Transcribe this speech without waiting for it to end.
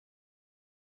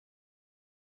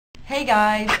Hey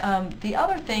guys, the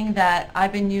other thing that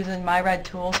I've been using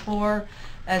MyREDTools for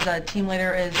as a team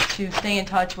leader is to stay in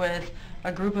touch with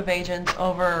a group of agents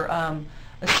over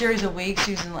a series of weeks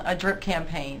using a drip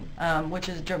campaign, which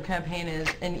is a drip campaign is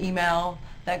an email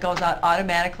that goes out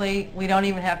automatically. We don't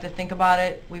even have to think about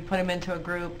it. We put them into a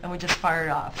group and we just fire it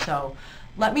off. So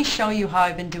let me show you how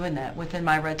I've been doing that within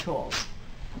MyREDTools.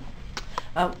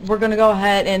 We're going to go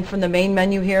ahead and from the main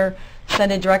menu here,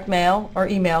 send a direct mail or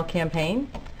email campaign.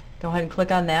 Go ahead and click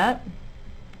on that.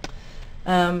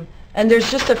 And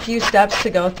there's just a few steps to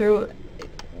go through.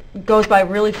 It goes by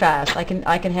really fast. I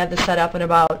can have this set up in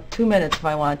about 2 minutes if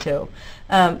I want to.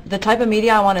 The type of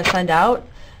media I want to send out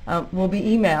will be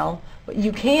email. But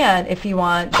you can, if you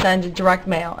want, send direct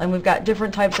mail. And we've got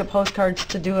different types of postcards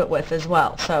to do it with as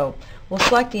well. So we'll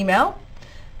select email.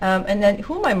 And then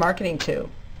who am I marketing to?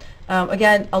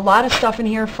 Again, a lot of stuff in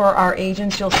here for our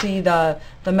agents. You'll see the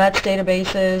METS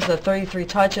databases, the 33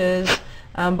 touches.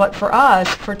 But for us,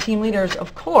 for team leaders,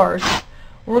 of course,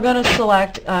 we're going to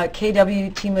select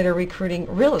KW Team Leader Recruiting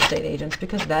Real Estate Agents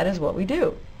because that is what we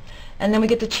do. And then we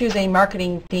get to choose a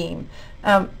marketing theme.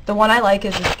 The one I like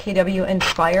is this KW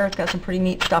Inspire. It's got some pretty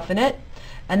neat stuff in it.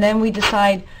 And then we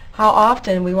decide how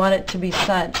often we want it to be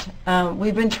sent.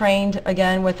 We've been trained,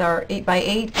 again, with our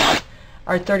 8x8,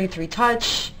 our 33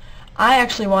 touch. I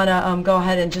actually want to go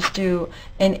ahead and just do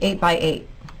an 8x8.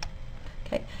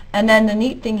 Okay. And then the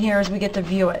neat thing here is we get to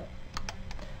view it.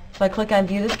 So I click on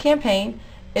View This Campaign.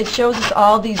 It shows us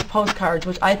all these postcards,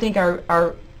 which I think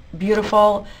are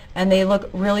beautiful, and they look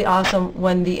really awesome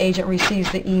when the agent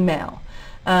receives the email.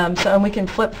 And we can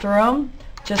flip through them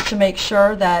just to make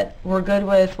sure that we're good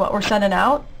with what we're sending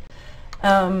out.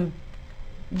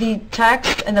 The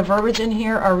text and the verbiage in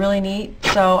here are really neat,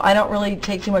 so I don't really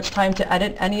take too much time to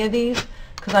edit any of these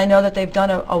because I know that they've done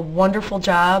a wonderful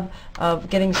job of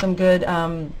getting some good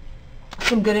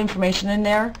information in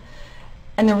there.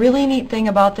 And the really neat thing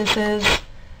about this is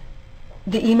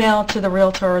the email to the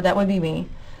realtor, that would be me,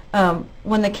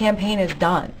 when the campaign is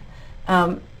done.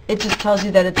 It just tells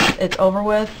you that it's over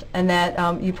with and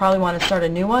that you probably want to start a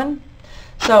new one.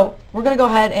 So we're going to go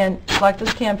ahead and select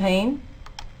this campaign.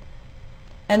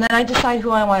 And then I decide who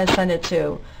I want to send it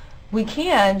to. We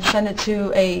can send it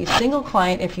to a single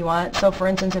client if you want. So for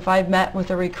instance, if I've met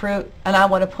with a recruit and I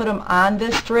want to put them on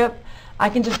this strip, I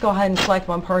can just go ahead and select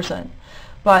one person.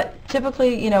 But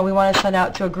typically, we want to send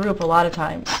out to a group a lot of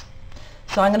times.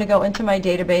 So I'm going to go into my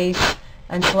database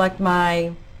and select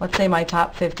my, let's say my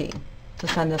top 50 to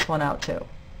send this one out to.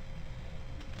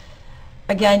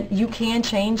 Again, you can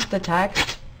change the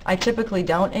text. I typically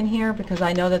don't in here because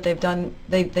I know that they've done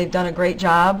a great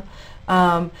job.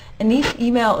 And these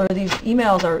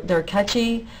emails they're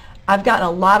catchy. I've gotten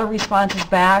a lot of responses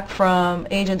back from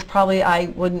agents probably I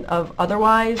wouldn't have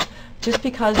otherwise, just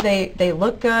because they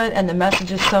look good and the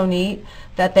message is so neat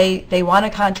that they want to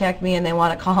contact me and they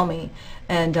want to call me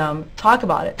and talk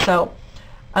about it. So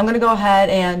I'm going to go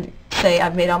ahead and say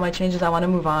I've made all my changes. I want to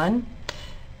move on.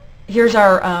 Here's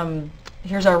our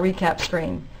recap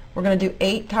screen. We're going to do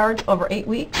 8 cards over 8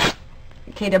 weeks,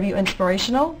 KW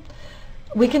Inspirational.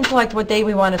 We can select what day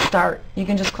we want to start. You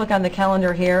can just click on the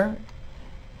calendar here,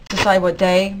 decide what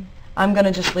day. I'm going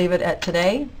to just leave it at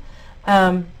today.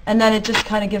 And then it just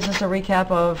kind of gives us a recap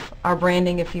of our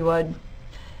branding, if you would.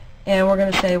 And we're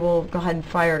going to say we'll go ahead and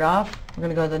fire it off. We're going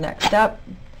to go to the next step.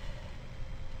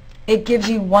 It gives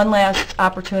you one last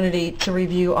opportunity to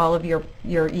review all of your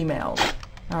emails.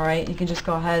 All right, you can just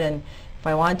go ahead and if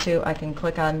I want to, I can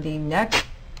click on the next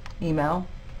email.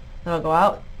 That'll go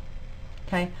out.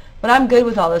 Okay, but I'm good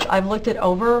with all this. I've looked it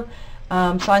over, so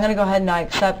I'm going to go ahead and I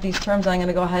accept these terms. I'm going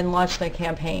to go ahead and launch the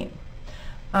campaign.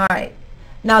 All right.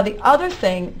 Now the other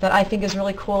thing that I think is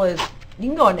really cool is you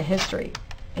can go into history,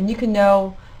 and you can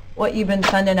know what you've been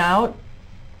sending out.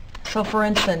 So for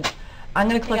instance, I'm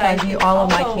going to click on View All of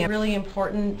My Campaigns. It's really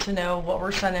important to know what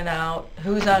we're sending out,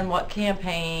 who's on what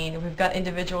campaign. We've got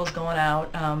individuals going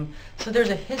out. So there's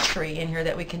a history in here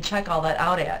that we can check all that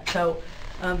out at. So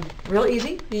real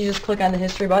easy. You just click on the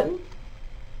history button.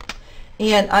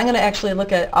 And I'm going to actually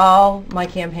look at all my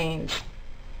campaigns,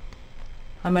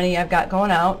 how many I've got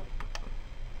going out.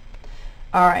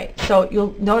 All right. So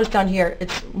you'll notice down here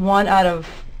it's 1 out of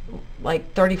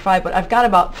like 35, but I've got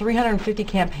about 350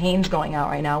 campaigns going out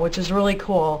right now, which is really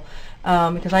cool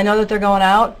because I know that they're going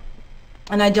out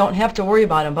and I don't have to worry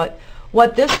about them. But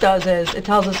what this does is it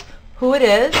tells us who it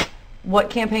is,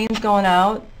 what campaign's going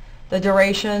out, the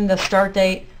duration, the start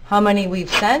date, how many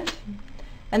we've sent,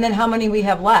 and then how many we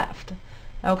have left.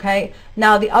 Okay.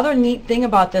 Now the other neat thing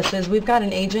about this is we've got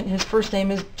an agent, his first name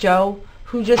is Joe,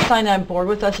 who just signed on board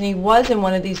with us, and he was in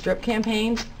one of these drip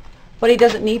campaigns but he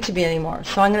doesn't need to be anymore.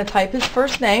 So I'm going to type his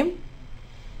first name,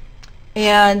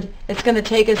 and it's going to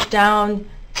take us down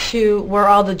to where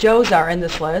all the Joes are in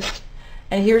this list.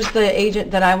 And here's the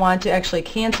agent that I want to actually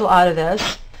cancel out of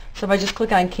this. So if I just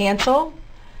click on cancel,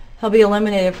 he'll be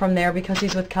eliminated from there because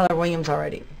he's with Keller Williams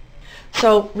already.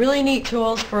 So really neat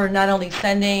tools for not only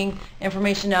sending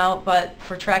information out, but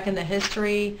for tracking the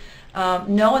history,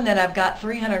 knowing that I've got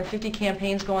 350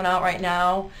 campaigns going out right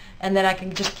now, and then I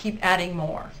can just keep adding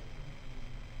more.